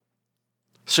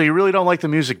So you really don't like the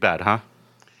music bed, huh?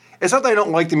 It's not that I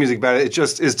don't like the music bed. It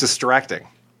just is distracting.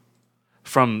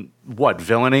 From what,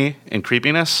 villainy and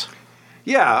creepiness?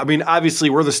 Yeah, I mean, obviously,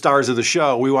 we're the stars of the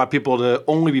show. We want people to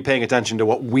only be paying attention to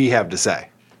what we have to say.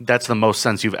 That's the most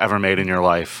sense you've ever made in your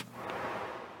life.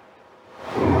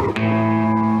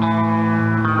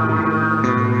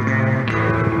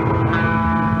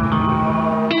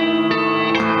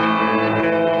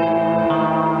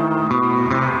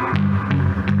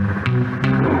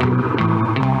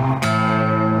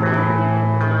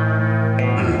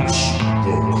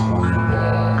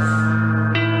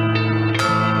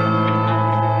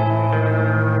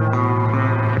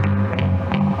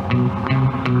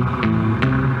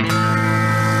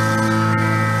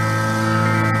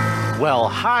 Well,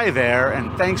 hi there,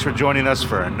 and thanks for joining us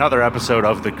for another episode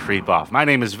of The Creep Off. My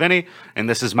name is Vinnie, and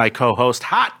this is my co-host,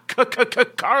 Hot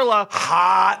Carla.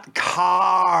 Hot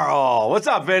Karl. What's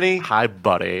up, Vinnie? Hi,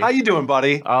 buddy. How you doing,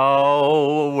 buddy?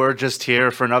 Oh, we're just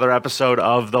here for another episode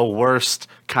of the worst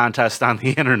contest on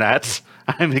the internet.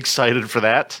 I'm excited for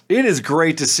that. It is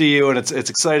great to see you, and it's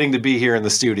exciting to be here in the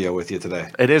studio with you today.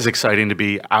 It is exciting to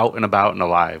be out and about and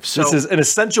alive. So, this is an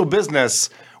essential business.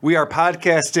 We are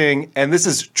podcasting, and this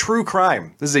is true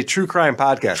crime. This is a true crime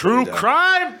podcast. True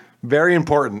crime? Very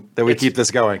important that we keep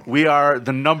this going. We are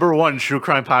the number one true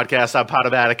crime podcast on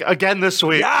Podomatic again this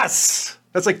week. Yes!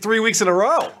 That's like 3 weeks in a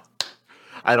row.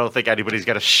 I don't think anybody's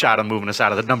got a shot of moving us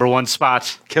out of the number one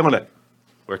spot. Killing it.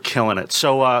 We're killing it.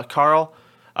 So, Karl,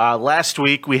 last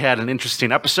week we had an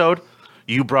interesting episode.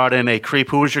 You brought in a creep.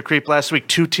 Who was your creep last week?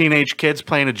 2 teenage kids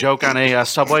playing a joke on a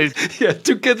subway. Yeah,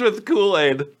 2 kids with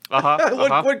Kool-Aid.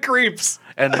 What creeps?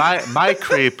 And my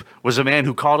creep was a man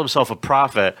who called himself a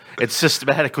prophet and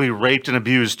systematically raped and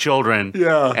abused children.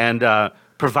 Yeah. And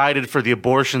provided for the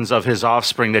abortions of his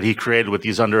offspring that he created with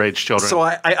these underage children. So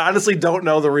I honestly don't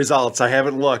know the results. I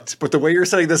haven't looked. But the way you're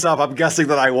setting this up, I'm guessing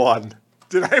that I won.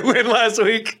 Did I win last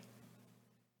week?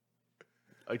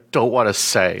 I don't want to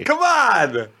say. Come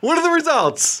on! What are the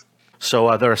results?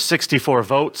 So there are 64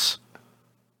 votes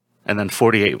and then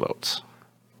 48 votes.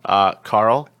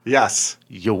 Karl? Yes.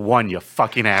 You won, you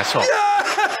fucking asshole. Yeah!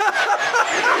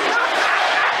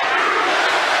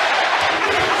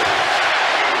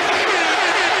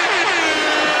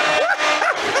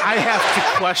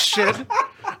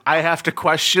 I have to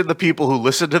question the people who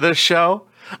listen to this show.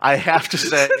 I have to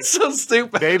say, it's so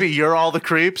stupid. Maybe you're all the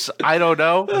creeps. I don't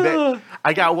know.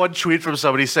 I got one tweet from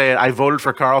somebody saying, I voted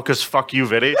for Karl because fuck you,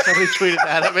 Vinnie. Somebody tweeted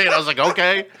that at me, and I was like,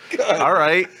 okay. Good. All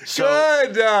right. So,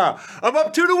 good. I'm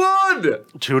up 2-1.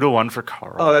 2-1 for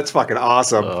Karl. Oh, that's fucking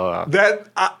awesome.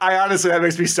 I honestly, that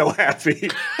makes me so happy.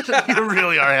 You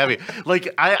really are happy.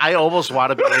 Like, I almost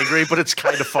want to be angry, but it's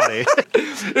kind of funny.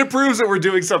 It proves that we're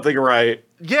doing something right.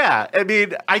 Yeah, I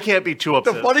mean, I can't be too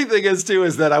upset. The funny thing is, too,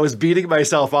 is that I was beating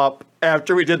myself up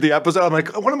after we did the episode. I'm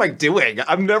like, what am I doing?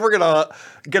 I'm never going to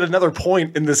get another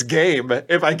point in this game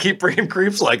if I keep bringing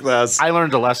creeps like this. I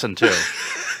learned a lesson, too.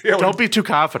 Yeah, don't be too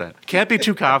confident. Can't be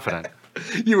too confident.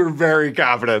 You were very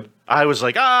confident. I was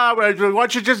like, why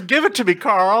don't you just give it to me,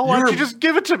 Karl? Why don't you just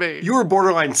give it to me? You were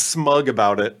borderline smug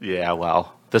about it. Yeah,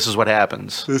 well, this is what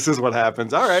happens. This is what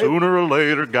happens. All right. Sooner or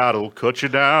later, God will cut you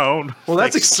down. Well,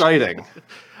 that's exciting.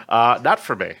 Not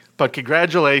for me, but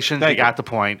congratulations. You got the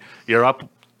point. You're up.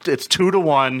 It's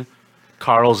 2-1.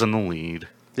 Karl's in the lead.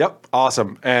 Yep.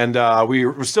 Awesome. And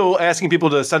we're still asking people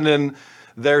to send in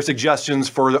their suggestions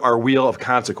for our Wheel of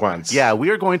Consequence. Yeah, we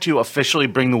are going to officially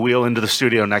bring the wheel into the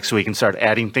studio next week and start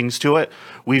adding things to it.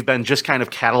 We've been just kind of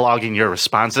cataloging your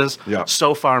responses. Yeah.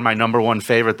 So far, my number one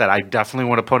favorite that I definitely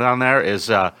want to put on there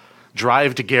is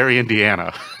drive to Gary,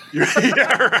 Indiana.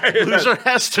 Yeah, right. Loser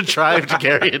has to drive to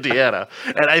Gary, Indiana.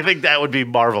 And I think that would be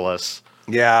marvelous.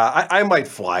 Yeah, I might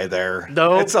fly there.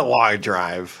 No. It's a long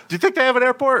drive. Do you think they have an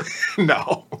airport?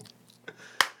 No.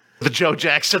 The Joe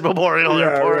Jackson Memorial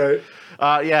Airport.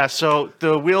 Right. So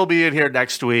the wheel will be in here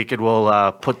next week, and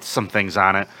we'll put some things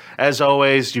on it. As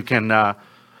always, you can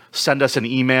send us an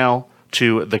email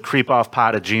to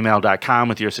thecreepoffpod@gmail.com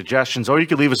with your suggestions, or you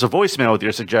can leave us a voicemail with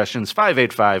your suggestions,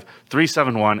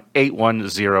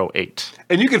 585-371-8108.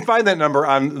 And you can find that number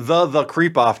on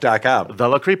thecreepoff.com.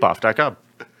 thecreepoff.com.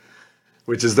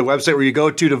 Which is the website where you go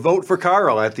to vote for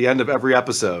Karl at the end of every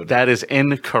episode. That is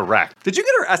incorrect. Did you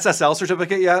get our SSL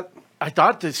certificate yet? I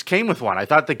thought this came with one. I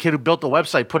thought the kid who built the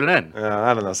website put it in.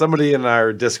 I don't know. Somebody in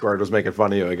our Discord was making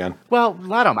fun of you again. Well,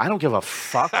 let him. I don't give a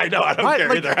fuck. I know. I don't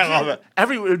care either. I love it.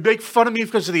 Make fun of me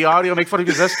because of the audio. Make fun of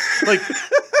me because this. Like,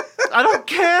 I don't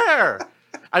care.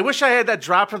 I wish I had that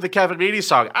drop from the Kevin Meaney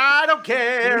song. I don't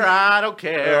care. I don't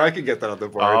care. Yeah, I can get that on the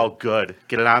board. Oh, good.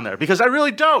 Get it on there. Because I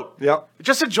really don't. Yep.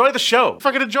 Just enjoy the show.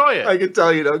 Fucking enjoy it. I can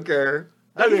tell you don't care.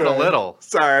 Not even a little.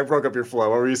 Sorry, I broke up your flow.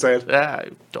 What were you saying? I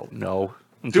don't know.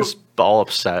 I'm just all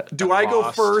upset. Do I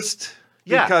go first?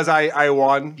 Yeah. Because I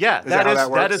won? Yeah,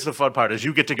 that is the fun part, is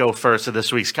you get to go first in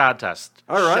this week's contest.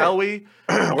 All right. Shall we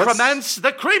commence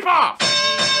the creep-off?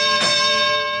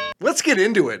 Let's get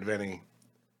into it, Vinny.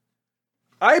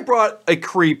 I brought a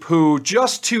creep who,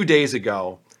 just 2 days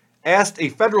ago, asked a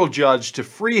federal judge to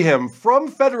free him from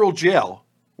federal jail,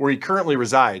 where he currently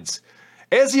resides,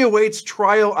 as he awaits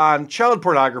trial on child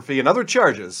pornography and other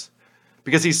charges,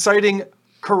 because he's citing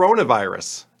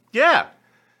coronavirus. Yeah.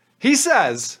 He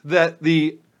says that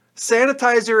the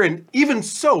sanitizer and even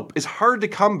soap is hard to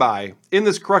come by in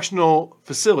this correctional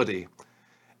facility.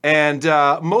 And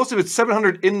most of its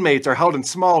 700 inmates are held in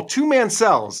small two-man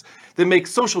cells that make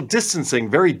social distancing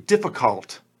very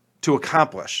difficult to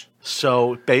accomplish.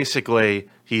 So basically,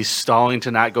 he's stalling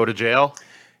to not go to jail?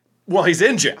 Well, he's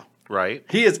in jail. Right.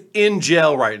 He is in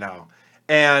jail right now.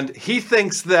 And he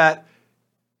thinks that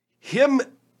him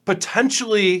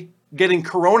potentially getting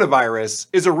coronavirus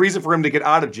is a reason for him to get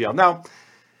out of jail. Now,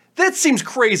 that seems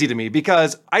crazy to me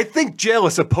because I think jail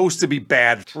is supposed to be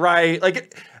bad, right?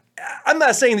 Like, I'm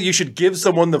not saying that you should give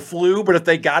someone the flu, but if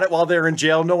they got it while they're in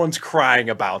jail, no one's crying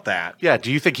about that. Yeah,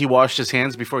 do you think he washed his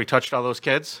hands before he touched all those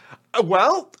kids?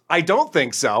 Well, I don't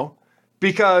think so,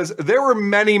 because there were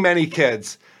many, many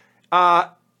kids.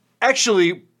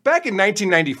 Actually, back in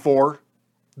 1994,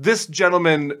 this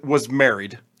gentleman was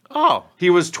married. Oh. He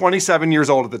was 27 years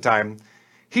old at the time.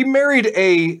 He married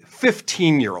a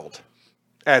 15-year-old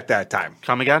at that time.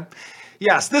 Come again?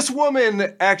 Yes, this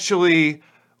woman actually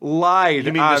lied.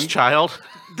 You mean this child?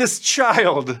 This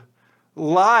child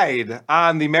lied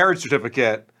on the marriage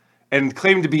certificate and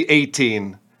claimed to be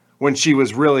 18 when she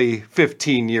was really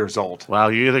 15 years old.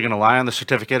 Well, you're either going to lie on the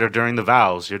certificate or during the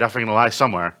vows. You're definitely going to lie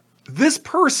somewhere. This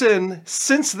person,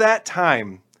 since that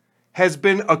time, has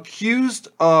been accused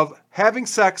of having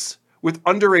sex with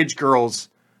underage girls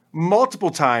multiple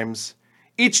times,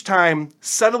 each time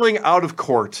settling out of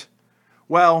court.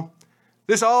 Well,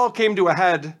 this all came to a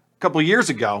head a couple of years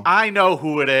ago. I know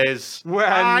who it is.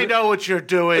 I know what you're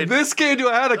doing. This came to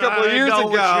a head a couple of years ago.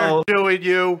 I know what you're doing,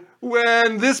 you.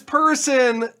 When this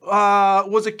person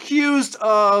was accused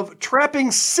of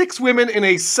trapping 6 women in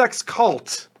a sex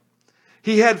cult.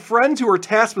 He had friends who were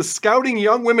tasked with scouting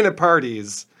young women at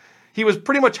parties. He was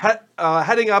pretty much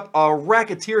heading up a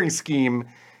racketeering scheme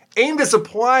aimed at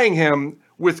supplying him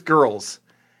with girls.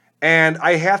 And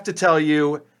I have to tell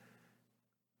you,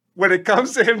 when it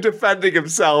comes to him defending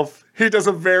himself, he does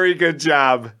a very good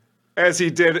job, as he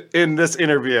did in this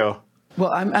interview.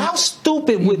 Well, how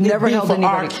stupid would it be for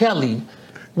R. Kelly,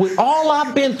 with all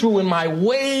I've been through in my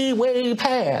way, way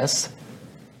past,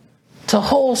 to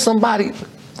hold somebody,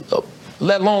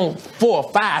 let alone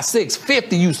 4, 5, 6,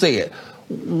 50, you said.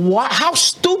 How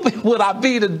stupid would I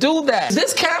be to do that? Is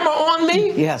this camera on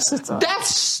me? Yes, it's on.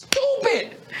 That's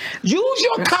stupid. Use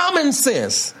your common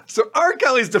sense. So R.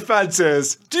 Kelly's defense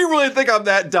is, do you really think I'm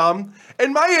that dumb?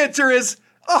 And my answer is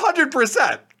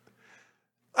 100%.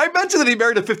 I mentioned that he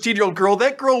married a 15-year-old girl.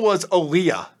 That girl was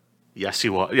Aaliyah. Yes, he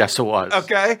was. Yes, it was.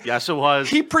 Okay. Yes, it was.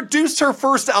 He produced her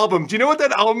first album. Do you know what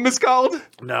that album is called?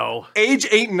 No. Age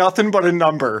Ain't Nothing But a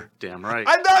Number. Damn right.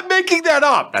 I'm not making that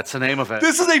up. That's the name of it.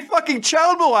 This is a fucking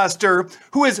child molester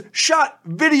who has shot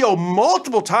video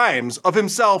multiple times of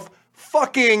himself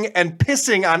fucking and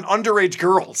pissing on underage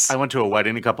girls. I went to a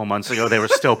wedding a couple months ago. They were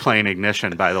still playing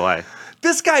Ignition, by the way.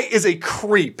 This guy is a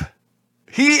creep.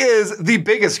 He is the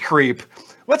biggest creep.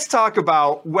 Let's talk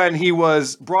about when he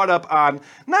was brought up on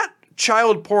not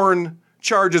child porn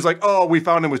charges like, oh, we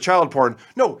found him with child porn.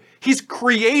 No, he's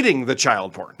creating the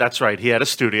child porn. That's right. He had a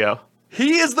studio.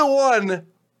 He is the one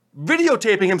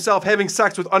videotaping himself having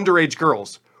sex with underage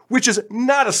girls, which is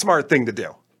not a smart thing to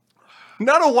do.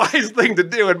 Not a wise thing to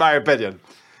do, in my opinion.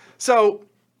 So,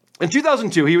 in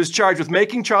 2002, he was charged with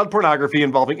making child pornography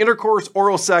involving intercourse,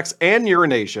 oral sex, and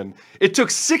urination. It took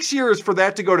 6 years for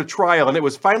that to go to trial, and it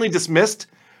was finally dismissed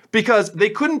because they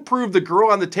couldn't prove the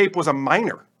girl on the tape was a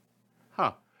minor.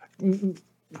 Huh.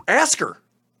 Ask her.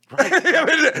 Right. I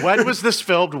mean, when was this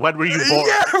filmed? When were you born?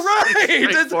 Yeah, right.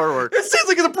 Straightforward. It seems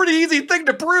like it's a pretty easy thing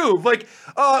to prove. Like,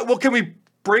 well, can we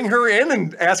bring her in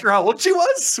and ask her how old she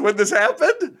was when this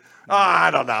happened?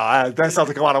 I don't know. That sounds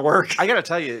like a lot of work. I got to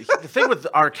tell you, the thing with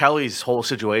R. Kelly's whole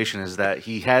situation is that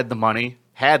he had the money,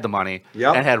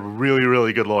 Yep. and had really,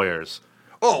 really good lawyers.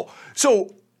 Oh,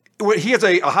 so he has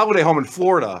a holiday home in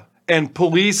Florida, and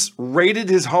police raided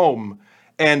his home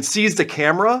and seized a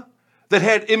camera that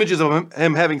had images of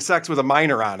him having sex with a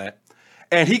minor on it.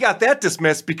 And he got that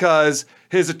dismissed because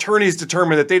his attorneys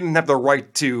determined that they didn't have the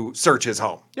right to search his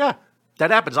home. Yeah,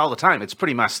 that happens all the time. It's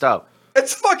pretty messed up.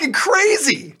 It's fucking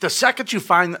crazy. The second you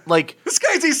find, like... This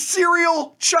guy's a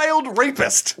serial child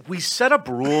rapist. We set up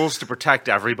rules to protect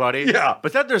everybody. Yeah.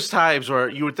 But then there's times where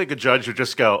you would think a judge would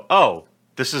just go, oh,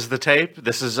 this is the tape?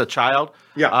 This is a child?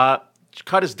 Yeah.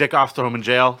 Cut his dick off, throw him in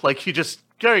jail. Like, he just,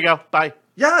 there you go, bye.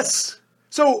 Yes.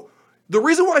 So the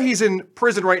reason why he's in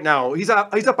prison right now, he's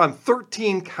up on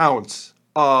 13 counts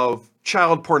of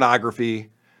child pornography.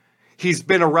 He's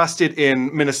been arrested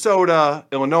in Minnesota,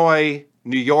 Illinois,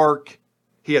 New York.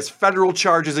 He has federal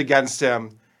charges against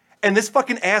him. And this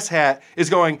fucking asshat is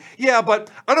going, yeah, but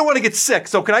I don't want to get sick,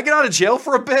 so can I get out of jail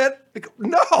for a bit? Like,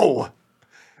 no.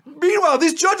 Meanwhile,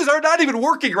 these judges are not even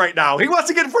working right now. He wants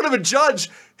to get in front of a judge.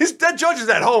 His dead judge is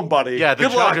at home, buddy. Yeah, the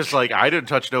Good judge luck. is like, I didn't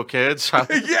touch no kids. Yeah,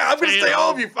 I'm going to stay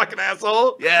home, you fucking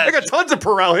asshole. Yeah. I got tons of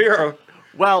Perel here.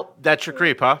 Well, that's your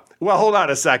creep, huh? Well, hold on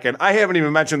a second. I haven't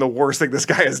even mentioned the worst thing this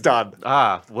guy has done.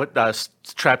 What,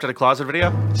 trapped in a closet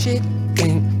video? Shit,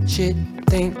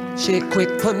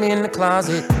 quick, put me in the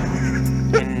closet.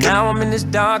 And now I'm in this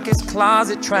darkest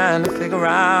closet trying to figure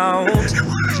out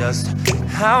just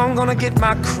how I'm gonna get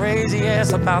my crazy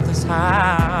ass about this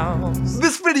house.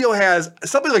 This video has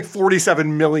something like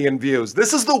 47 million views.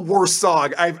 This is the worst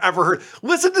song I've ever heard.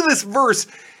 Listen to this verse.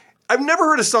 I've never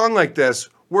heard a song like this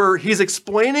where he's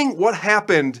explaining what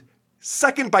happened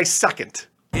second by second.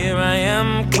 Here I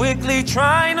am quickly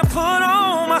trying to put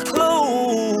on my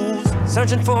clothes,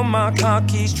 searching for my car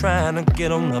keys, trying to get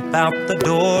them up out the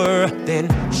door. Then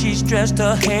she stretched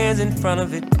her hands in front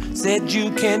of it, said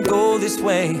you can't go this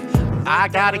way. I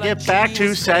gotta get back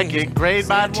to second grade.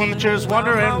 My teacher's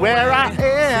wondering where I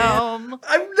am.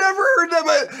 I've never heard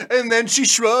that. And then she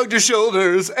shrugged her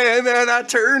shoulders, and then I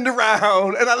turned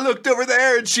around, and I looked over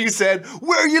there, and she said,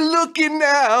 where are you looking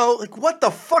now? Like, what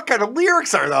the fuck kind of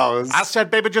lyrics are those? I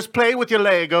said, baby, just play with your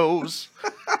Legos.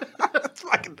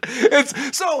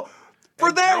 So,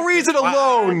 for that reason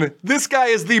alone, this guy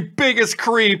is the biggest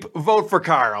creep. Vote for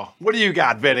Karl. What do you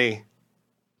got, Vinny?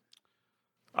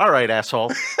 All right,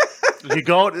 asshole. You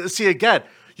go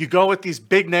with these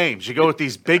big names. You go with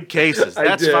these big cases.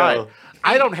 That's fine.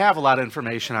 I don't have a lot of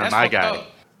information on my guy.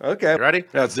 Okay. You ready?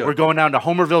 Let's do it. We're going down to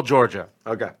Homerville, Georgia.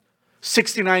 Okay.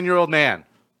 69-year-old man.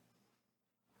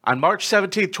 On March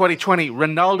 17th, 2020,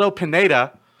 Ronaldo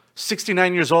Pineda,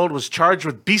 69 years old, was charged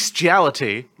with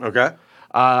bestiality. Okay.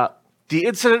 The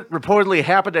incident reportedly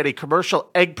happened at a commercial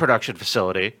egg production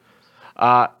facility.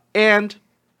 And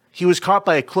he was caught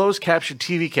by a closed-caption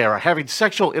TV camera having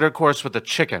sexual intercourse with a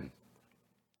chicken.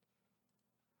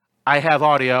 I have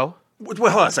audio. Wait,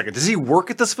 hold on a second. Does he work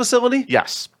at this facility?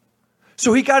 Yes.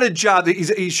 So he got a job.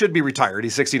 He should be retired.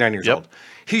 He's 69 years old.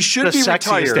 He should be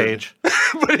retired. Stage.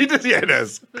 But he does. Yeah, it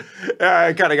is.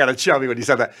 I kind of got a chubby when he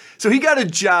said that. So he got a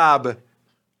job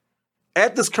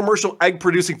at this commercial egg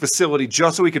producing facility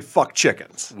just so he could fuck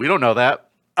chickens. We don't know that.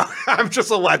 I'm just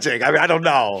alleging. I mean, I don't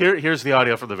know. Here's the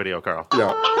audio from the video, Karl.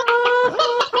 Yeah.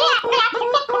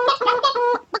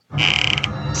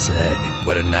 Say,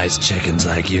 what are nice chickens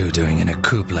like you doing in a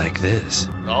coop like this?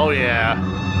 Oh, yeah.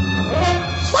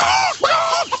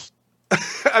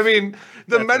 I mean,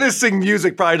 the menacing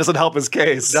music probably doesn't help his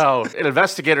case. No, an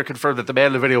investigator confirmed that the man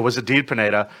in the video was indeed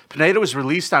Pineda. Pineda was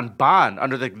released on bond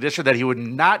under the condition that he would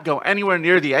not go anywhere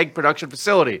near the egg production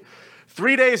facility.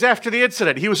 3 days after the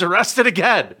incident, he was arrested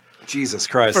again. Jesus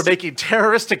Christ. For making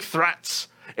terroristic threats.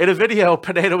 In a video,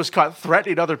 Pineda was caught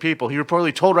threatening other people. He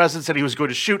reportedly told residents that he was going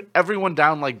to shoot everyone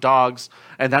down like dogs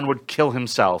and then would kill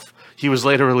himself. He was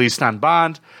later released on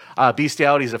bond.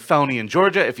 Bestiality is a felony in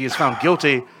Georgia. If he is found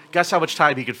guilty, guess how much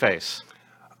time he could face?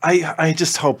 I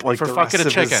just hope, like, for fucking a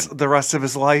chicken. The rest of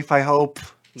his life, I hope.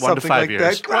 1 to 5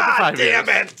 years. That. God damn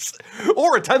it!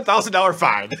 Or a $10,000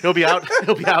 fine. He'll be out.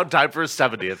 He'll be out in time for his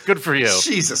 70th. Good for you.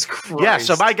 Jesus Christ. Yeah.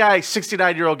 So my guy,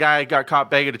 69-year-old guy, got caught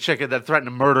banging a chicken that threatened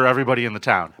to murder everybody in the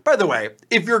town. By the way,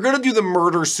 if you're gonna do the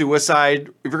murder-suicide,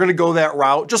 if you're gonna go that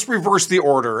route, just reverse the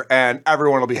order, and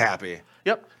everyone will be happy.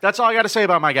 Yep. That's all I got to say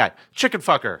about my guy. Chicken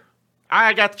fucker.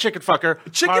 I got the chicken fucker.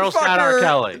 Karl's got R.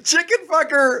 Kelly. Chicken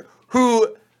fucker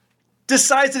who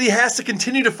decides that he has to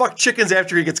continue to fuck chickens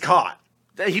after he gets caught.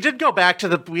 He didn't go back to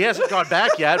the. He hasn't gone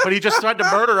back yet, but he just tried to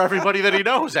murder everybody that he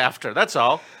knows after. That's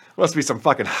all. Must be some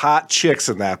fucking hot chicks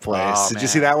in that place. Oh, Did man. you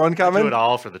see that one coming? I do it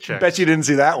all for the chicks. Bet you didn't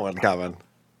see that one coming.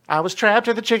 I was trapped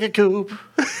in the chicken coop.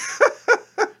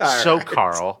 So, right.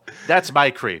 Karl, that's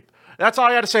my creep. That's all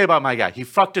I got to say about my guy. He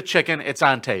fucked a chicken. It's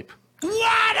on tape.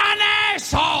 What an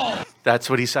asshole! That's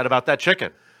what he said about that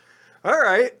chicken. All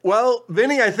right. Well,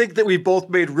 Vinny, I think that we both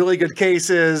made really good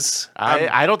cases.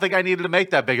 I don't think I needed to make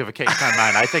that big of a case on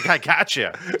mine. I think I got you.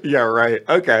 Yeah, right.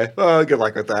 Okay. Well, good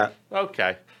luck with that.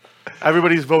 Okay.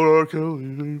 Everybody's voting R.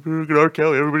 Kelly. R.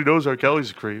 Kelly. Everybody knows R.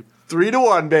 Kelly's a creep.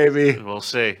 3-1, baby. We'll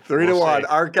see. 3-1.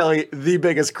 R. Kelly, the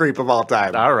biggest creep of all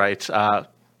time. All right.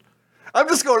 I'm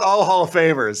just going all Hall of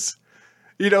Famers.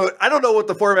 You know, I don't know what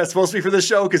the format's supposed to be for this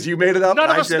show because you made it up. None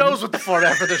of us knows what the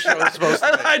format for the show is supposed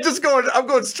to be. I'm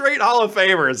going straight Hall of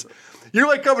Famers. You're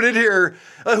like coming in here.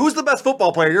 Who's the best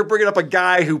football player? You're bringing up a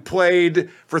guy who played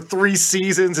for 3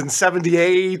 seasons in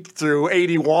 78 through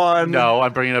 81. No,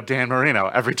 I'm bringing up Dan Marino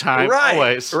every time. Right,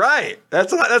 always. right.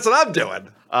 That's what I'm doing.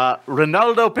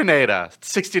 Ronaldo Pineda,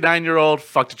 69-year-old,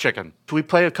 fucked a chicken. Do we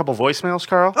play a couple voicemails,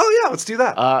 Karl? Oh, yeah, let's do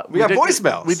that. We got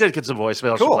voicemails. We did get some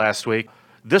voicemails Cool. from last week.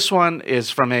 This one is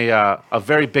from a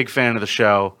very big fan of the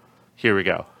show. Here we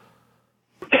go.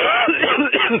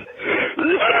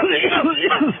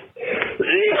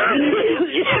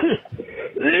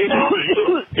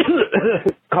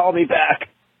 Call me back.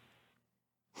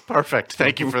 Perfect.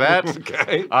 Thank you for that.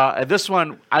 Okay. And this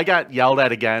one, I got yelled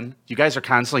at again. You guys are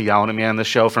constantly yelling at me on this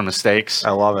show for mistakes.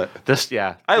 I love it.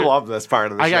 I love this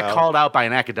part of the show. I got called out by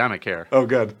an academic here. Oh,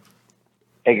 good.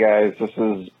 Hey guys, this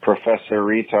is Professor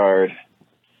Retard.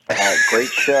 Great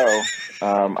show.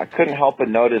 I couldn't help but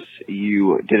notice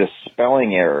you did a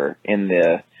spelling error in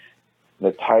the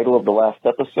title of the last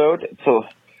episode. It's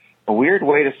a weird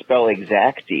way to spell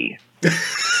exactly.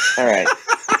 All right,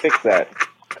 fix that.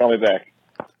 Call me back.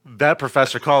 That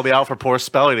professor called me out for poor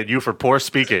spelling and you for poor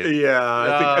speaking. Yeah,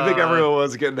 I think everyone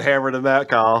was getting hammered in that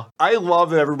call. I love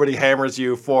that everybody hammers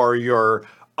you for your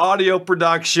audio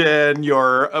production,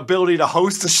 your ability to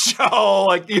host a show.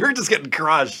 Like, you're just getting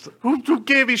crushed. Who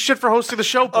gave me shit for hosting the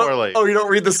show poorly? Oh, you don't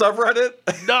read the subreddit?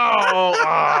 No.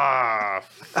 I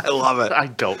love it. I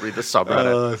don't read the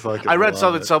subreddit. I read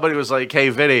something. It. Somebody was like, "Hey,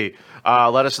 Vinnie,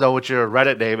 let us know what your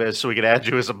Reddit name is so we can add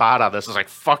you as a bot on this." I was like,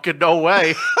 "Fucking no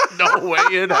way, no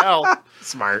way in hell."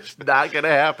 Smart. Not gonna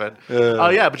happen. Oh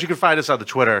yeah, but you can find us on the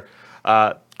Twitter,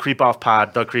 Creep Off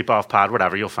Pod, the Creep Off Pod,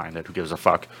 whatever. You'll find it. Who gives a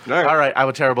fuck? All right, I'm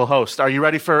a terrible host. Are you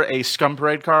ready for a Scum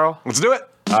Parade, Karl? Let's do it.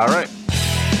 All right.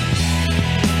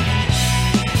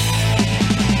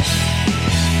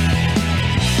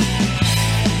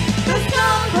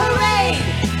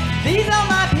 These are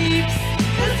my peeps.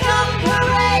 The Scum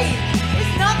Parade is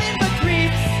nothing but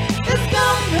creeps. The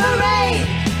Scum Parade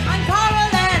on Karl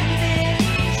and Vinnie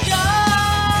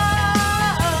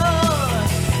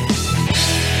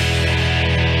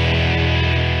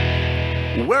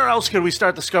Show. Where else can we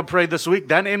start the Scum Parade this week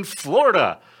than in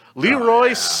Florida?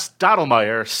 Leroy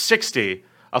Stottlemyre, 60,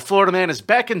 a Florida man, is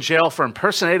back in jail for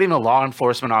impersonating a law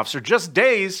enforcement officer just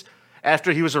days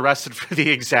after he was arrested for the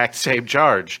exact same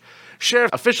charge.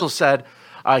 Sheriff officials said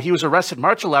he was arrested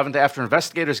March 11th after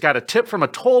investigators got a tip from a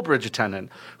toll bridge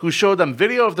attendant who showed them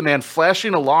video of the man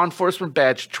flashing a law enforcement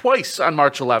badge twice on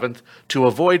March 11th to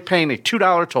avoid paying a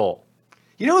 $2 toll.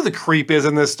 You know who the creep is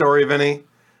in this story, Vinny?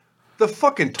 The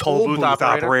fucking toll booth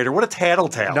operator. What a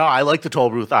tattletale. No, I like the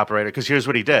toll booth operator because here's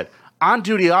what he did.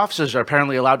 On-duty officers are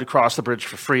apparently allowed to cross the bridge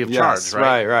for free of charge,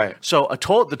 right? Right. So the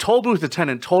toll booth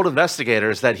attendant told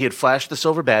investigators that he had flashed the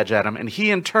silver badge at him, and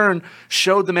he in turn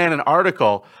showed the man an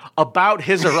article about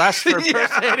his arrest for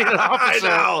impersonating an officer.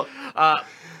 I know.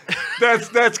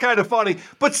 That's kind of funny.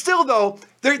 But still, though,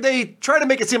 they try to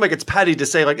make it seem like it's petty to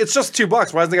say, like, it's just $2. Why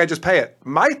doesn't the guy just pay it?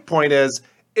 My point is,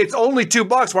 it's only $2.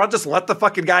 Why not just let the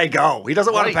fucking guy go? He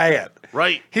doesn't want to pay it.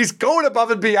 Right. He's going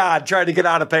above and beyond trying to get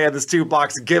out of paying this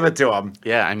 $2 and give it to him.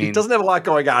 Yeah, I mean, he doesn't have a lot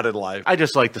going on in life. I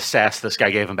just like the sass this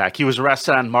guy gave him back. He was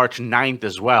arrested on March 9th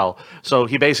as well. So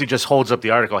he basically just holds up the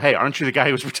article. Hey, aren't you the guy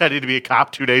who was pretending to be a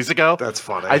cop 2 days ago? That's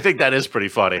funny. I think that is pretty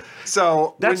funny.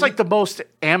 So that's like the most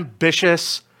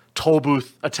ambitious toll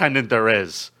booth attendant there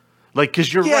is. Like,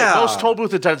 because you're right. Most toll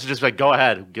booth attendants are just like, go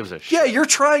ahead. Who gives a shit? Yeah, you're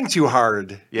trying too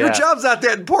hard. Yeah. Your job's not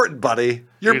that important, buddy.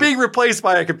 You're being replaced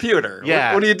by a computer.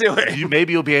 Yeah. What are you doing?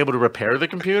 Maybe you'll be able to repair the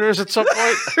computers at some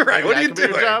point. Right. What are you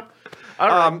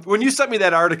doing? When you sent me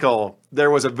that article, there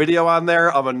was a video on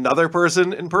there of another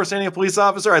person impersonating a police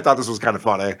officer. I thought this was kind of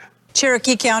funny.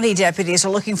 Cherokee County deputies are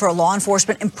looking for a law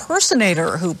enforcement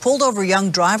impersonator who pulled over a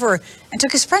young driver and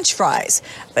took his French fries.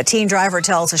 The teen driver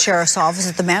tells the sheriff's office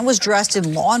that the man was dressed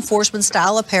in law enforcement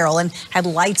style apparel and had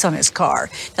lights on his car.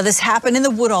 Now, this happened in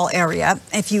the Woodall area.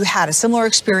 If you had a similar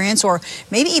experience or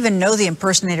maybe even know the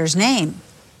impersonator's name,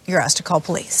 you're asked to call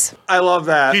police. I love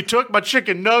that. He took my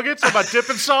chicken nuggets and my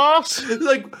dipping sauce.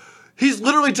 Like, he's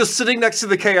literally just sitting next to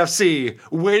the KFC,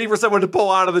 waiting for someone to pull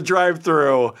out of the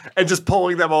drive-thru and just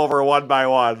pulling them over one by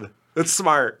one. That's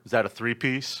smart. Is that a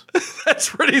 3-piece? That's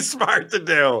pretty smart to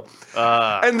do.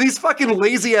 And these fucking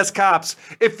lazy-ass cops,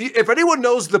 if anyone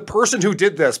knows the person who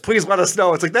did this, please let us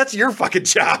know. It's like, that's your fucking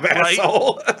job,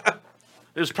 asshole.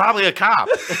 It was probably a cop.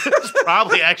 It was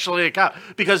probably actually a cop.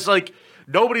 Because, like,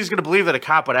 nobody's going to believe that a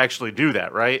cop would actually do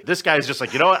that, right? This guy's just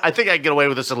like, you know what? I think I can get away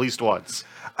with this at least once.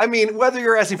 I mean, whether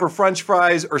you're asking for French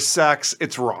fries or sex,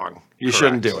 it's wrong. You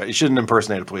shouldn't do it. You shouldn't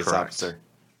impersonate a police officer.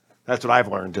 That's what I've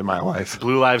learned in my life.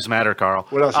 Blue lives matter, Carl.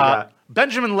 What else you got?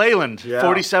 Benjamin Leyland,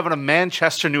 47 of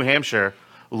Manchester, New Hampshire,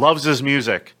 loves his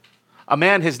music. A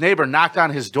man, his neighbor, knocked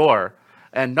on his door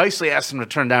and nicely asked him to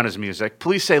turn down his music.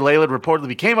 Police say Leyland reportedly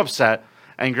became upset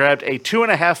and grabbed a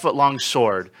 2.5-foot-long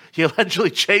sword. He allegedly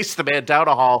chased the man down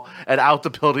a hall and out the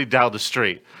building down the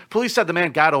street. Police said the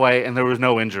man got away and there was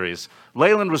no injuries.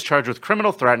 Leyland was charged with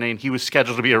criminal threatening. He was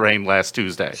scheduled to be arraigned last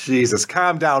Tuesday. Jesus,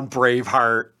 calm down,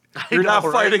 Braveheart. You're not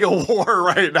fighting a war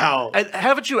right now. And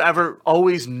haven't you ever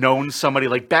always known somebody,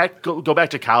 like go back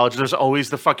to college, there's always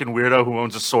the fucking weirdo who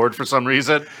owns a sword for some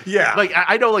reason? Yeah. Like,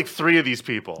 I know like 3 of these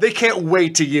people. They can't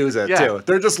wait to use it, too.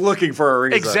 They're just looking for a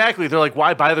reason. Exactly. They're like,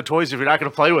 why buy the toys if you're not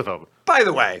going to play with them? By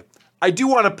the way, I do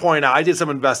want to point out, I did some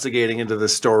investigating into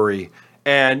this story,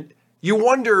 and you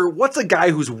wonder, what's a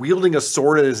guy who's wielding a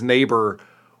sword at his neighbor,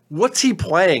 what's he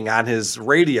playing on his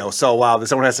radio so loud that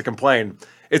someone has to complain?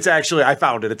 It's actually, I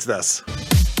found it, it's this.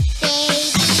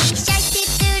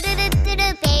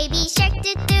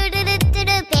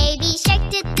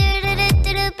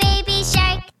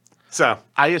 So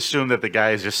I assume that the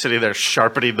guy is just sitting there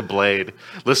sharpening the blade,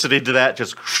 listening to that,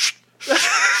 just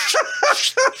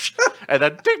and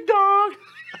then ding dong.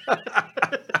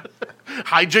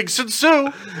 Hijinks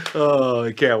ensue. Oh,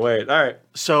 I can't wait. All right.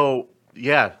 So,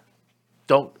 yeah,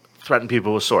 don't threaten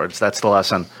people with swords. That's the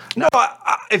lesson. No,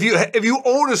 if you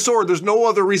own a sword, there's no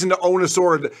other reason to own a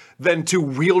sword than to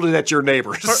wield it at your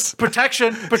neighbors.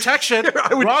 Protection.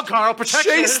 Wrong, Carl.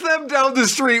 Protection. Chase them down the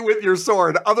street with your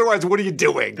sword. Otherwise, what are you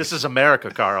doing? This is America,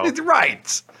 Carl. It's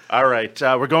right. All right.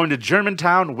 We're going to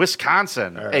Germantown,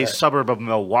 Wisconsin, a suburb of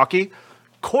Milwaukee.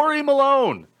 Corey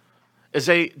Malone is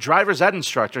a driver's ed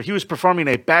instructor. He was performing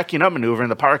a backing up maneuver in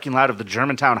the parking lot of the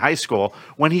Germantown High School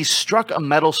when he struck a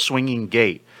metal swinging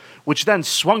gate, which then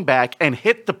swung back and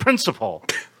hit the principal.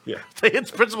 Yeah.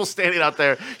 The principal standing out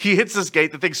there. He hits this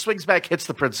gate. The thing swings back, hits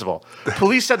the principal.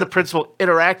 Police said the principal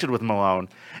interacted with Malone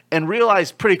and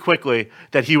realized pretty quickly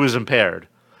that he was impaired.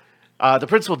 The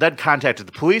principal then contacted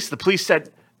the police. The police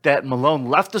said that Malone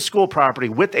left the school property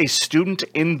with a student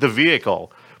in the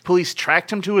vehicle. Police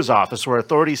tracked him to his office, where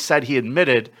authorities said he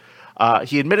admitted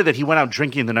that he went out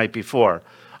drinking the night before.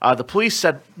 The police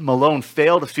said Malone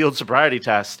failed a field sobriety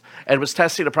test and was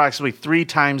tested approximately 3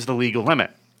 times the legal limit.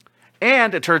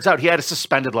 And it turns out he had a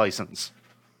suspended license.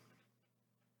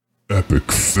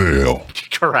 Epic fail.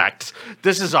 Correct.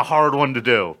 This is a hard one to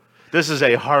do.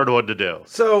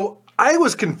 So I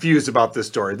was confused about this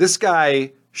story. This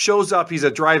guy shows up. He's a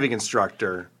driving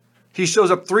instructor. He shows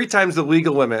up 3 times the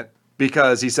legal limit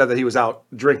because he said that he was out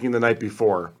drinking the night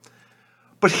before.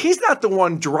 But he's not the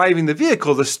one driving the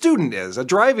vehicle. The student is. A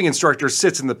driving instructor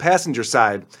sits in the passenger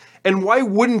side. And why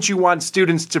wouldn't you want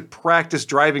students to practice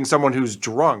driving someone who's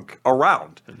drunk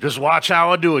around? Just watch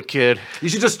how I do it, kid. You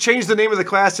should just change the name of the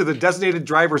class to the designated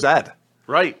driver's ed.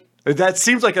 Right. That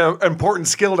seems like an important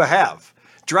skill to have.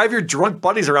 Drive your drunk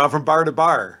buddies around from bar to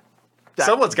bar.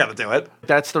 Someone's got to do it.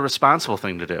 That's the responsible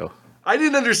thing to do. I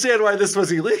didn't understand why this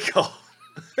was illegal.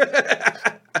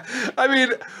 I mean,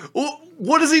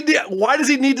 what does he need? Why does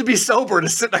he need to be sober to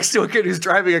sit next to a kid who's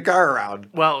driving a car around?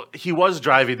 Well, he was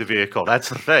driving the vehicle. That's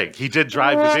the thing. He did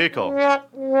drive the vehicle. Okay,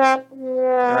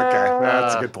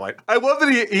 that's a good point. I love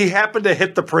that he happened to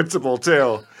hit the principal,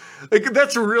 too. Like,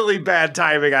 that's really bad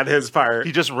timing on his part.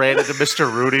 He just ran into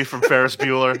Mr. Rudy from Ferris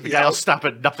Bueller. The guy will stop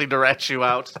at nothing to rat you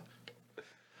out.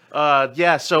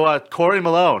 So Corey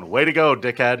Malone, way to go,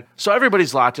 dickhead. So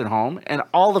everybody's locked at home, and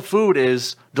all the food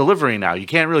is delivery now. You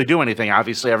can't really do anything.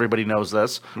 Obviously, everybody knows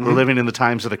this. Mm-hmm. We're living in the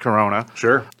times of the corona.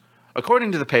 Sure.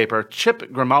 According to the paper,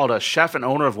 Chip Grimalda, chef and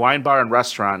owner of wine bar and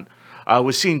restaurant,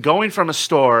 was seen going from a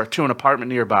store to an apartment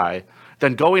nearby,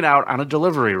 then going out on a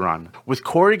delivery run with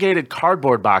corrugated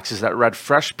cardboard boxes that read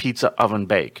fresh pizza oven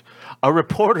bake. A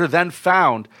reporter then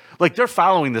found, like, they're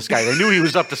following this guy. They knew he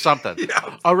was up to something.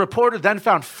 Yeah. A reporter then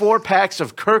found 4 packs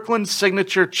of Kirkland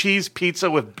signature cheese pizza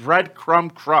with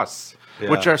breadcrumb crusts,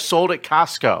 which are sold at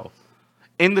Costco,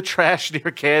 in the trash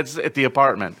near cans at the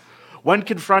apartment. When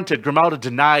confronted, Grimalda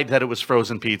denied that it was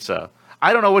frozen pizza.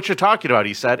 I don't know what you're talking about,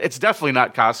 he said. It's definitely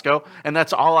not Costco, and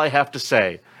that's all I have to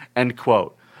say, end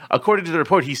quote. According to the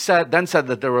report, he said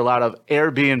that there were a lot of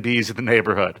Airbnbs in the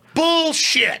neighborhood.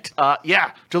 Bullshit!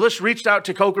 Delish reached out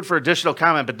to Cokewood for additional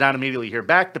comment, but not immediately hear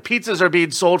back. The pizzas are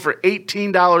being sold for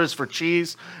 $18 for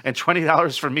cheese and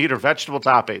 $20 for meat or vegetable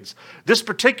toppings. This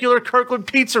particular Kirkland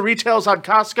pizza retails on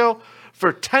Costco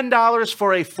for $10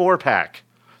 for a 4-pack.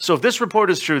 So if this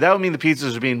report is true, that would mean the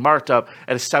pizzas are being marked up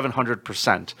at a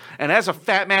 700%. And as a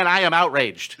fat man, I am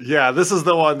outraged. Yeah, this is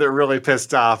the one that really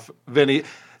pissed off Vinny.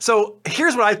 So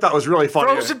here's what I thought was really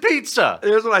funny. Frozen pizza.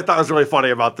 Here's what I thought was really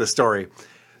funny about this story.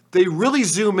 They really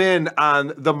zoom in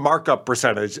on the markup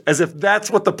percentage as if that's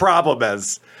what the problem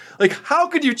is. Like, how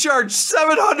could you charge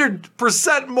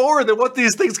 700% more than what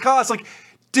these things cost? Like,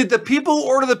 did the people who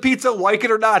order the pizza like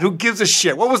it or not? Who gives a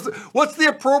shit? What's the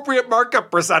appropriate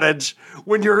markup percentage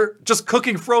when you're just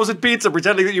cooking frozen pizza,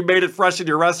 pretending that you made it fresh in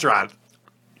your restaurant?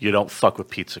 You don't fuck with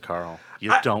pizza, Karl.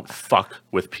 You don't fuck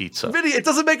with pizza. Vinny, it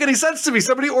doesn't make any sense to me.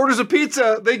 Somebody orders a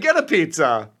pizza, they get a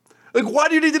pizza. Like, why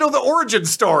do you need to know the origin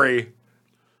story?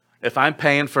 If I'm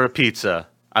paying for a pizza,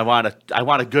 I want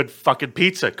a good fucking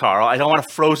pizza, Karl. I don't want a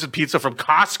frozen pizza from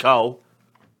Costco.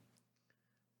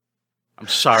 I'm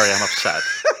sorry, I'm upset.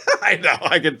 I know,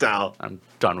 I can tell. I'm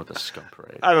done with the Scum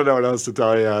Parade. I don't know what else to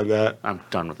tell you on that. I'm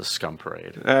done with the Scum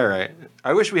Parade. All right.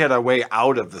 I wish we had a way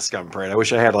out of the Scum Parade. I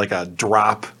wish I had like a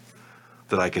drop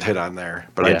that I could hit on there,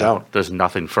 but I don't. There's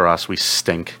nothing for us. We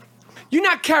stink. You're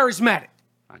not charismatic.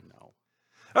 I know.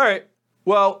 All right.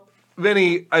 Well,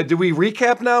 Vinny, do we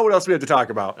recap now? What else do we have to talk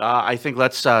about? I think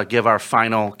let's give our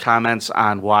final comments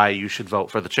on why you should vote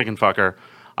for the chicken fucker.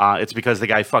 It's because the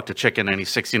guy fucked a chicken and he's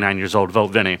 69 years old. Vote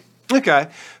Vinny. Okay.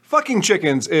 Fucking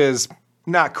chickens is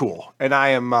not cool. And I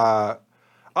am I'll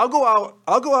go out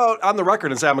on the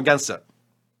record and say I'm against it.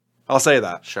 I'll say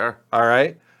that. Sure. All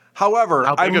right. However,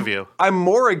 How big of you? I'm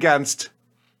more against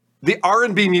the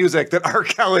R&B music that R.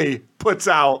 Kelly puts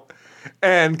out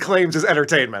and claims as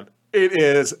entertainment. It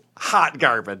is hot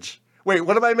garbage. Wait,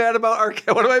 what am I mad about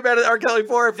what am I mad at R. Kelly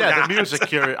for? Yeah, the music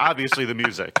here, obviously the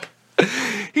music.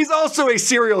 He's also a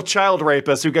serial child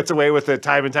rapist who gets away with it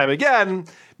time and time again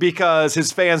because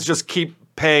his fans just keep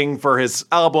paying for his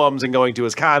albums and going to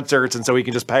his concerts, and so he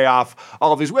can just pay off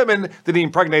all of these women that he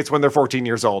impregnates when they're 14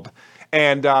 years old.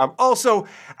 And also,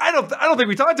 I don't think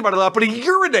we talked about it a lot, but he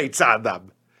urinates on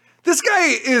them. This guy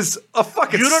is a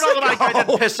fucking You don't know that my sicko. guy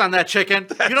didn't piss on that chicken?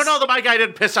 You don't know that my guy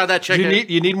didn't piss on that chicken?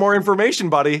 You need more information,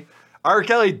 buddy. R.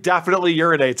 Kelly definitely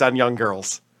urinates on young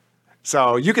girls.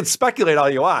 So you can speculate all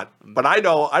you want, but I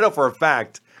know for a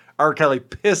fact R. Kelly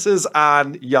pisses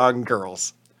on young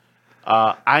girls.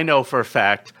 I know for a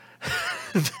fact.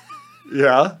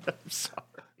 Yeah? I'm sorry.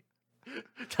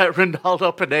 That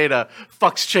Ronaldo Pineda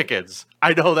fucks chickens.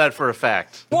 I know that for a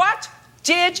fact. What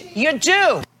did you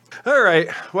do? All right.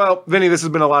 Well, Vinny, this has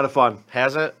been a lot of fun.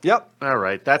 Has it? Yep. All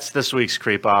right. That's this week's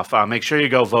Creep Off. Make sure you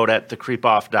go vote at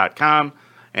thecreepoff.com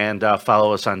and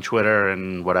follow us on Twitter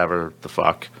and whatever the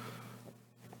fuck.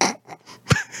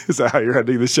 Is that how you're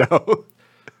ending the show?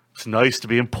 It's nice to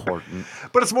be important.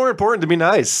 But it's more important to be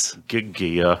nice.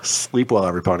 Gigia. Sleep well,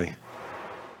 everybody.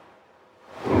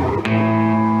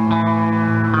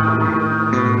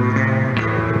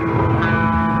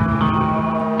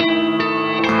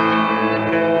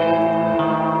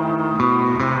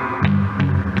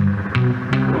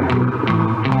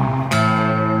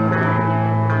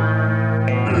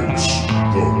 It's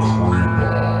the Creep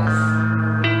Off.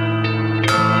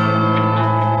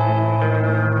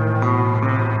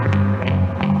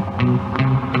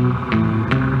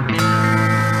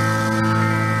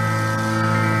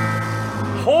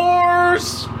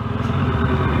 Horse!